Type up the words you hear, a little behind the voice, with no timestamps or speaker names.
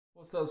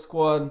What's up,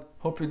 squad?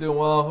 Hope you're doing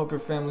well. Hope your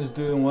family's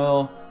doing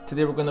well.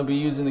 Today we're going to be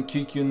using the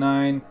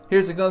QQ9.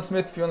 Here's a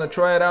gunsmith if you want to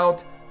try it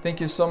out.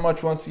 Thank you so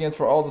much once again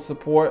for all the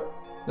support.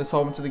 Let's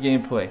hop into the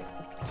gameplay.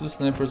 2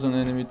 snipers on the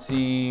enemy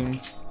team.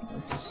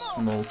 Let's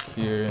smoke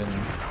here and...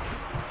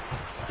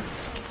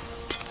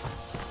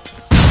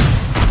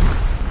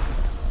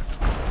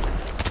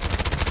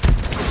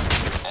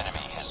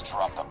 Enemy has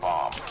dropped the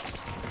bomb.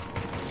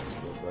 Let's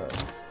go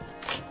back.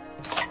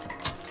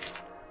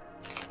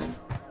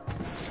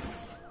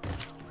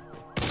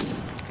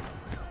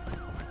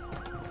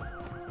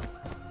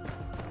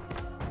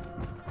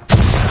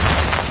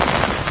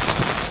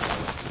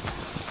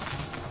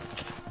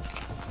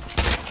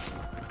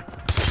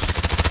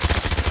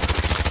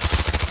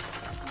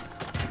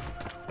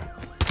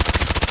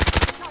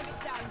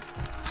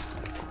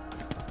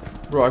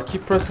 Bro, I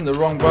keep pressing the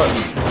wrong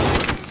buttons.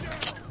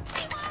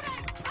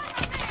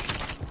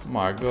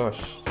 My gosh.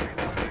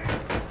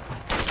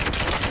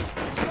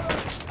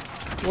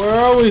 Where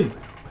are we?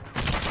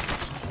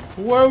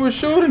 Where are we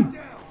shooting?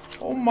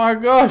 Oh my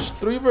gosh,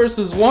 3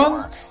 versus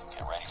 1?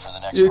 Get ready for the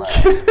next You round.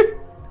 kidding?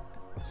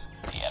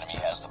 The enemy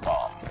has the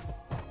bomb.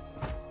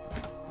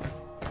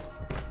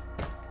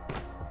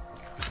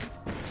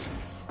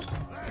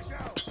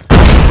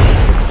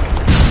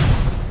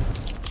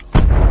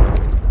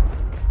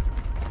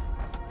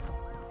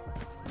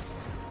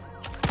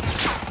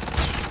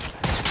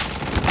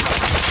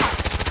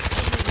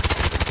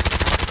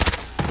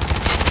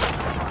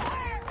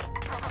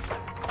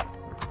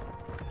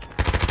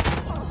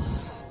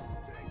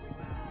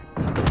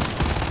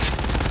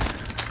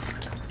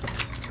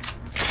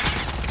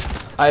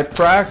 I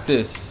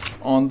practice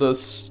on the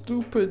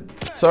stupid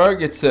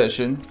target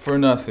session for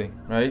nothing,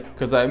 right?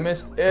 Because I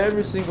missed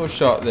every single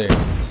shot there.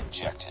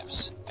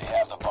 Objectives. They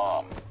have the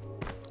bomb.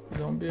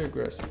 Don't be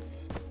aggressive.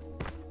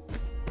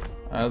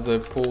 As I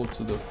pull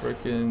to the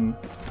frickin'...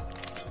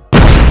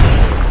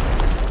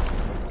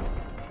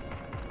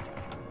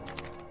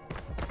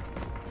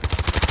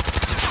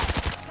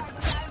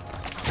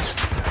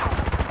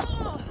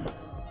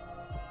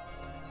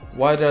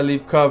 Why did I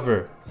leave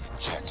cover?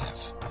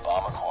 Objective.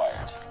 Bomb acquired.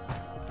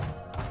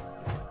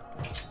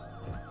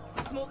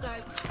 Smoke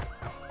out.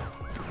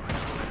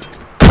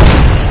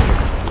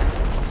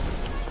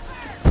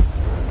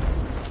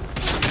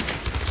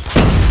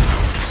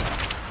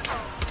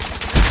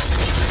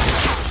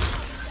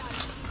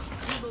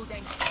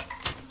 Reloading.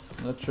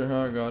 Not sure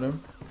how I got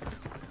him.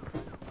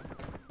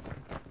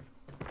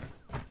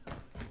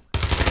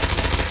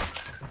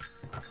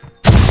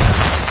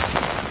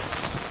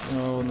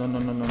 No, no, no,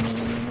 no, no, no,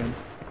 no, no.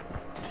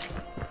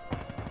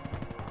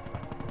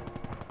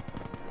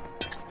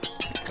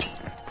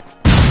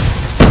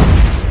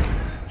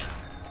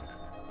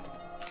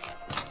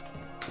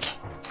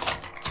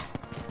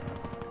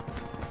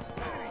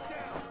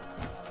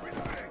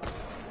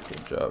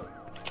 Good job.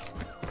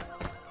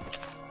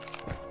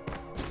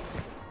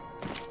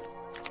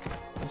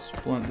 Let's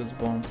plant this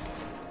bomb.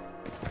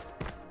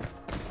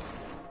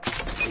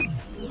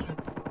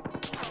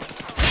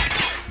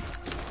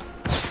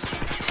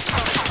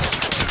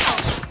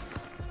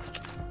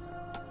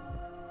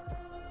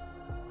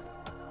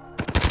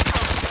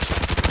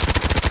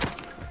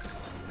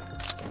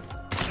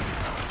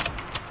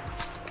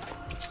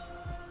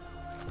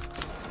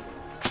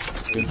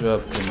 Good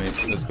job,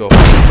 teammate. Let's go.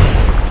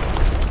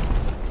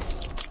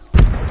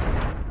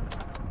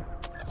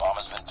 The bomb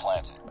has been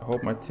planted. I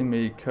hope my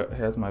teammate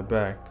has my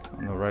back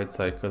on the right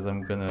side because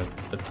I'm gonna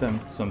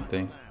attempt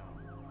something.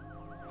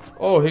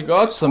 Oh, he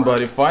got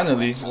somebody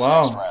finally. For the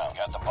next Wow. round.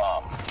 Got the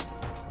bomb.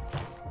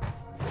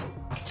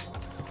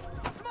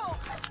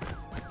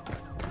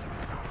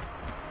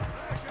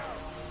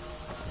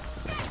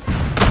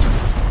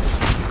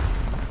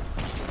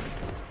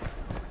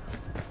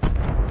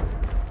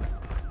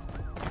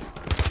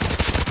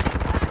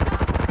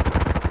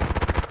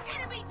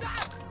 Enemy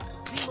down.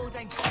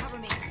 Reloading. Cover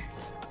me.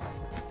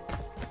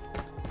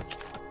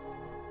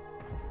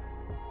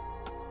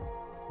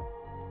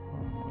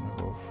 I'm gonna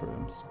go for it.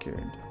 I'm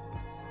scared.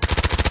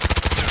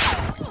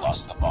 We've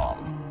lost the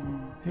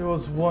bomb. He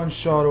was 1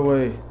 shot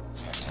away.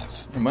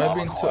 Objective. Am I Bomb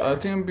being too? acquired.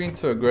 I think I'm being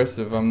too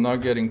aggressive. I'm not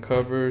getting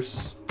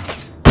covers.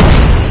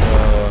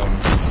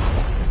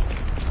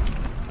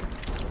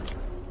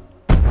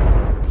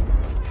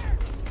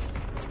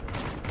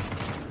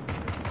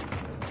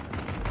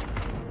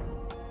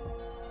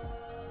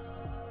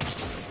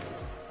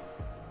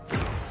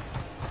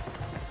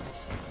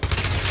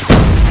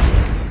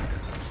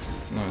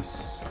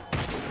 Nice.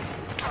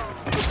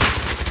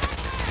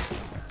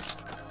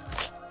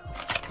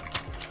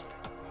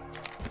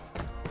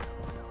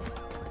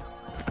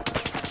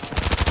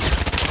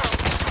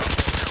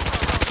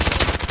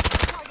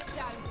 Target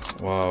down.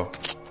 Wow.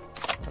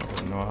 I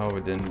don't know how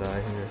we didn't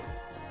die here.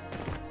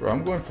 Bro,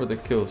 I'm going for the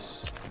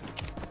kills.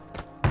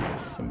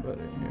 There's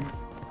somebody in here.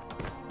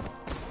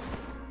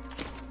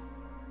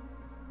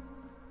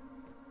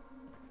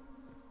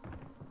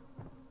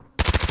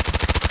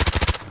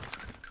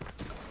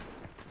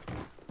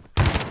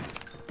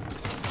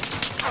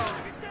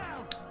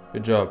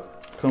 Good job.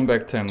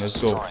 Comeback time,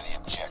 let's go. Destroy the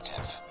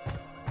objective.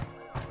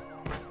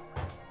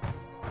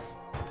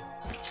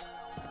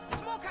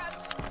 Smoke out.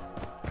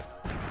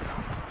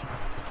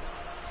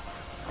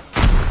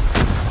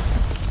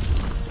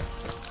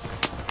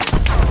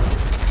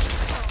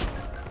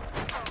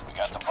 We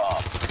got the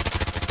bomb.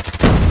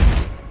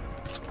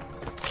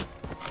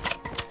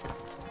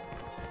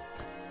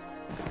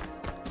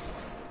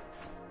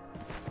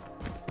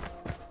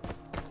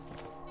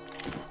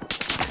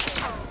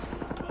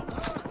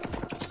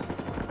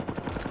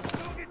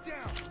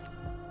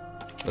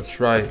 That's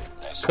right.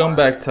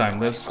 Comeback time.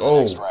 Let's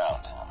go. Next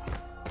round.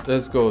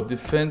 Let's go.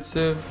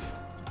 Defensive.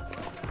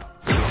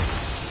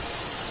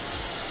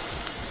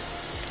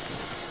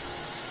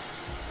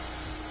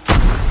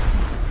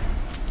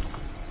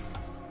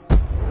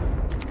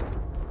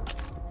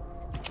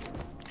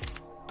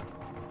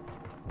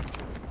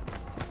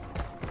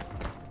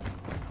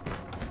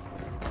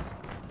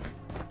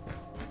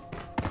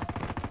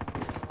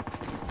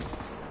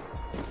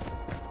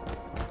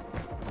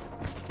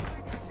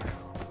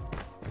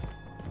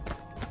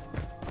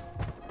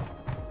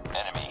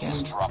 Enemy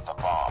has dropped the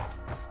bomb.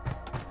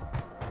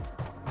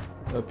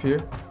 Up here.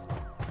 We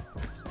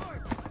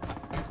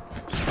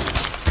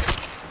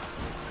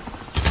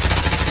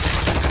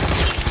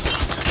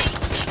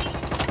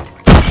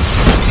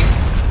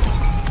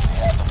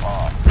have the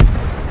bomb.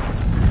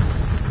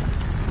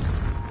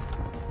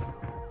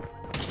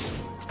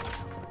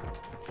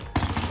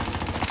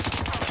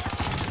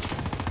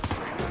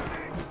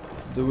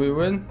 Do we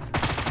win?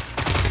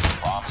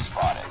 Bomb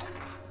spotted.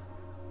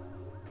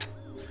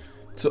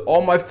 To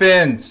all my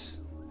fans,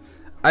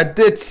 I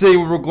did say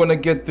we were gonna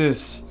get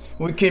this.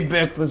 We came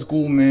back, let's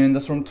go, man.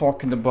 That's what I'm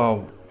talking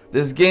about.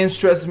 This game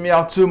stresses me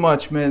out too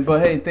much, man.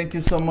 But hey, thank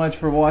you so much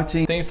for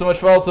watching. Thank you so much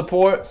for all the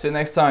support. See you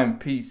next time.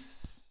 Peace.